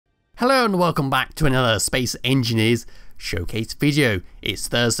Hello and welcome back to another Space Engineers Showcase video. It's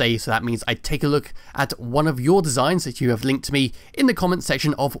Thursday, so that means I take a look at one of your designs that you have linked to me in the comment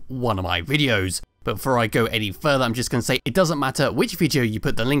section of one of my videos. But before I go any further, I'm just going to say it doesn't matter which video you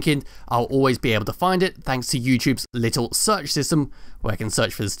put the link in, I'll always be able to find it thanks to YouTube's little search system where I can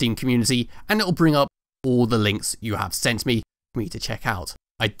search for the Steam community and it'll bring up all the links you have sent me for me to check out.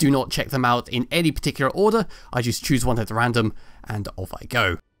 I do not check them out in any particular order, I just choose one at random and off I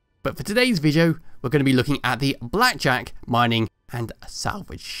go. But for today's video, we're going to be looking at the Blackjack mining and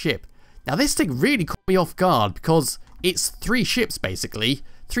salvage ship. Now this thing really caught me off guard because it's 3 ships basically.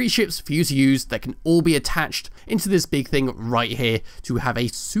 3 ships for you to use that can all be attached into this big thing right here to have a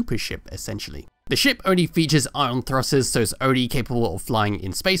super ship essentially. The ship only features ion thrusters, so it's only capable of flying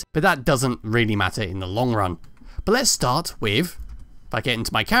in space, but that doesn't really matter in the long run. But let's start with, if I get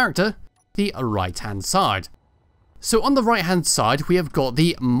into my character, the right hand side. So on the right hand side we have got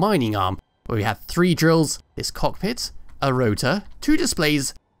the mining arm, where we have 3 drills, this cockpit, a rotor, 2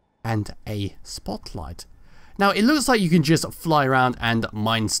 displays and a spotlight. Now it looks like you can just fly around and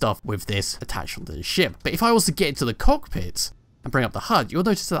mine stuff with this attached onto the ship, but if I was to get into the cockpit and bring up the HUD, you'll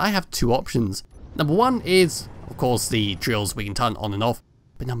notice that I have 2 options. Number 1 is of course the drills we can turn on and off,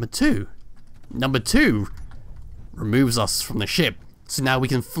 but number two removes us from the ship, so now we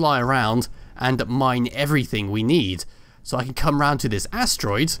can fly around and mine everything we need. So I can come around to this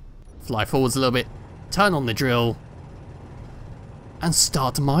asteroid, fly forwards a little bit, turn on the drill, and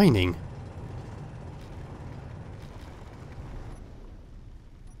start mining.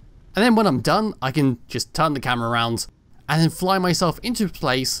 And then when I'm done, I can just turn the camera around and then fly myself into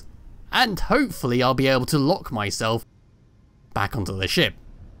place, and hopefully I'll be able to lock myself back onto the ship.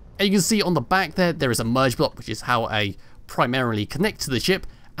 And you can see on the back there is a merge block, which is how I primarily connect to the ship,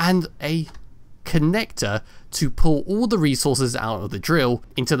 and a connector to pull all the resources out of the drill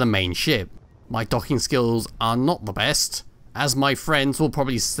into the main ship. My docking skills are not the best. As my friends will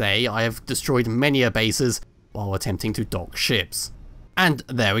probably say, I have destroyed many bases while attempting to dock ships. And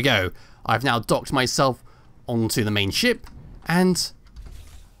there we go. I've now docked myself onto the main ship and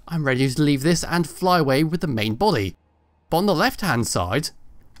I'm ready to leave this and fly away with the main body. But on the left hand side,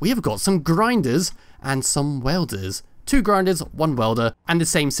 we have got some grinders and some welders. 2 grinders, 1 welder, and the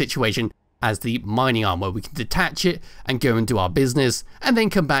same situation as the mining arm, where we can detach it and go and do our business and then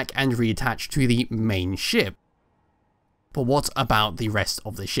come back and reattach to the main ship. But what about the rest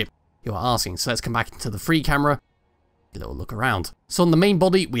of the ship, you are asking? So let's come back into the free camera, a little look around. So on the main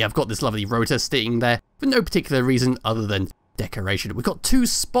body we have got this lovely rotor sitting there for no particular reason other than decoration. We've got 2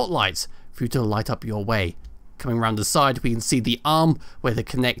 spotlights for you to light up your way. Coming around the side we can see the arm where the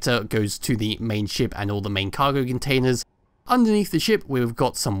connector goes to the main ship and all the main cargo containers. Underneath the ship we've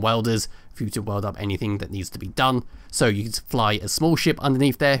got some welders for you to weld up anything that needs to be done. So you can fly a small ship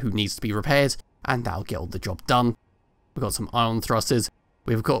underneath there who needs to be repaired and that'll get all the job done. We've got some ion thrusters.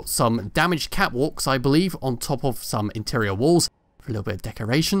 We've got some damaged catwalks, I believe, on top of some interior walls for a little bit of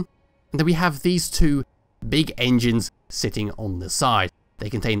decoration. And then we have these 2 big engines sitting on the side. They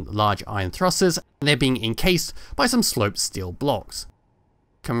contain large iron thrusters and they're being encased by some sloped steel blocks.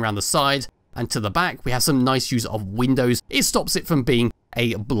 Coming around the side and to the back we have some nice use of windows. It stops it from being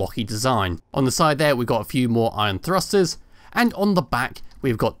a blocky design. On the side there we've got a few more iron thrusters, and on the back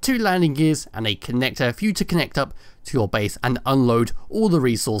we've got 2 landing gears and a connector for you to connect up to your base and unload all the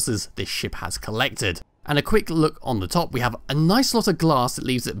resources this ship has collected. And a quick look on the top, we have a nice lot of glass that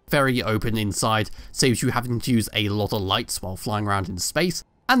leaves it very open inside, saves you having to use a lot of lights while flying around in space.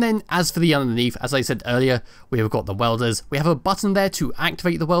 And then as for the underneath, as I said earlier, we have got the welders. We have a button there to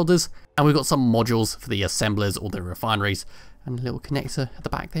activate the welders, and we've got some modules for the assemblers or the refineries, and a little connector at the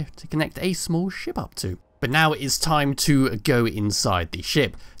back there to connect a small ship up to. But now it's time to go inside the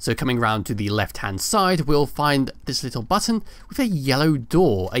ship. So coming around to the left hand side, we'll find this little button with a yellow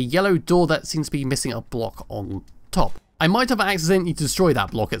door that seems to be missing a block on top. I might have accidentally destroyed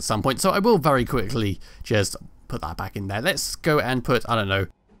that block at some point, so I will very quickly just put that back in there. Let's go and put, I don't know,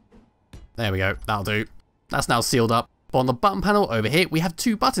 there we go, that'll do. That's now sealed up. But on the button panel over here, we have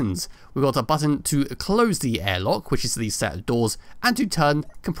 2 buttons. We've got a button to close the airlock, which is the set of doors, and to turn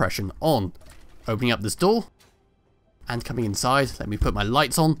compression on. Opening up this door and coming inside, let me put my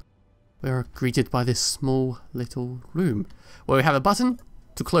lights on. We're greeted by this small little room where we have a button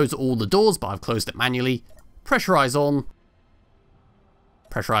to close all the doors, but I've closed it manually. Pressurize on,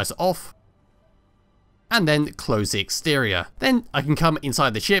 pressurize off, and then close the exterior. Then I can come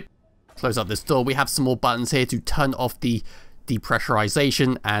inside the ship, close up this door. We have some more buttons here to turn off the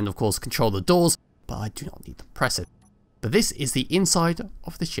depressurization and of course control the doors, but I do not need to press it. But this is the inside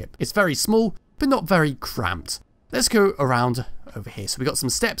of the ship. It's very small, but not very cramped. Let's go around over here. So we got some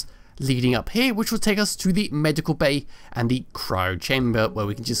steps leading up here, which will take us to the medical bay and the cryo chamber, where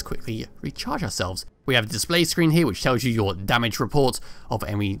we can just quickly recharge ourselves. We have a display screen here which tells you your damage report of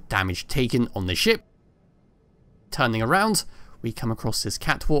any damage taken on the ship. Turning around, we come across this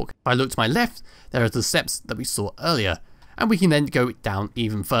catwalk. If I look to my left, there are the steps that we saw earlier, and we can then go down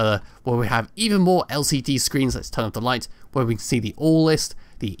even further where we have even more LCD screens. Let's turn off the light, where we can see the ore list,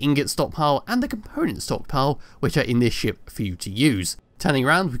 the ingot stockpile and the component stockpile which are in this ship for you to use. Turning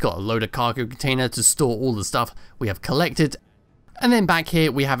around, we've got a loader cargo container to store all the stuff we have collected, and then back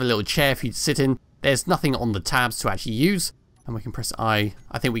here we have a little chair for you to sit in. There's nothing on the tabs to actually use, and we can press I.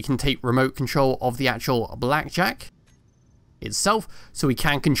 I think we can take remote control of the actual Blackjack itself, so we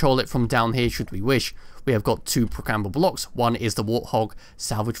can control it from down here should we wish. We have got two programmable blocks. One is the Warthog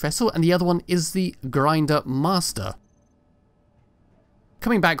salvage vessel and the other one is the grinder master.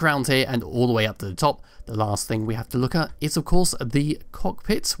 Coming back round here and all the way up to the top, the last thing we have to look at is of course the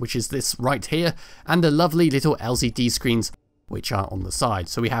cockpit, which is this right here, and the lovely little LCD screens which are on the side.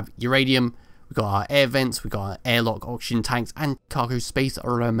 So we have uranium, we've got our air vents, we've got our airlock oxygen tanks and cargo space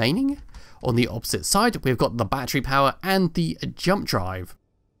remaining. On the opposite side, we've got the battery power and the jump drive.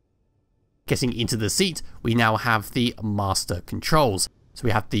 Getting into the seat, we now have the master controls. So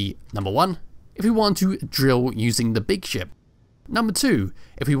we have the number 1, if we want to drill using the big ship. Number 2,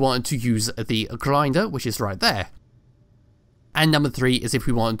 if we wanted to use the grinder, which is right there. And number 3 is if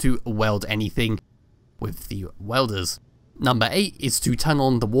we wanted to weld anything with the welders. Number 8 is to turn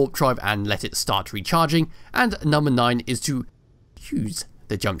on the warp drive and let it start recharging. And number 9 is to use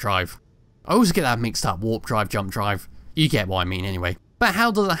the jump drive. I always get that mixed up, warp drive, jump drive. You get what I mean anyway. But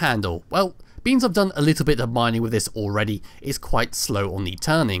how does it handle? Well, being I've done a little bit of mining with this already, it's quite slow on the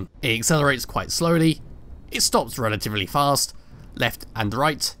turning. It accelerates quite slowly, it stops relatively fast, left and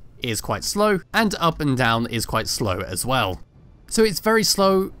right is quite slow, and up and down is quite slow as well. So it's very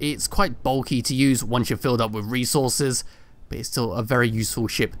slow, it's quite bulky to use once you're filled up with resources, but it's still a very useful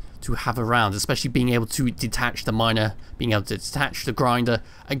ship to have around, especially being able to detach the miner, being able to detach the grinder,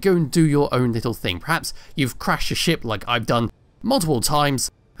 and go and do your own little thing. Perhaps you've crashed a ship like I've done multiple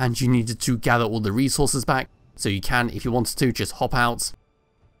times, and you needed to gather all the resources back, so you can, if you wanted to, just hop out,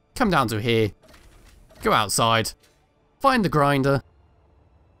 come down to here, go outside, find the grinder,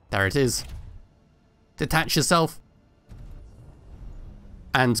 there it is, detach yourself,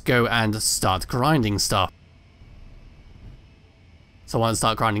 and go and start grinding stuff. So I want to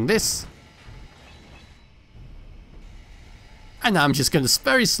start grinding this. And now I'm just going to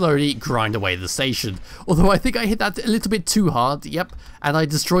very slowly grind away the station. Although I think I hit that a little bit too hard, yep, and I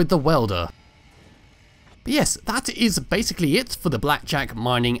destroyed the welder. But yes, that is basically it for the Blackjack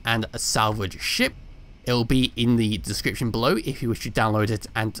mining and salvage ship. It'll be in the description below if you wish to download it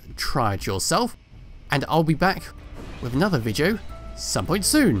and try it yourself. And I'll be back with another video some point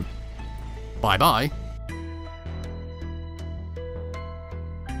soon. Bye bye.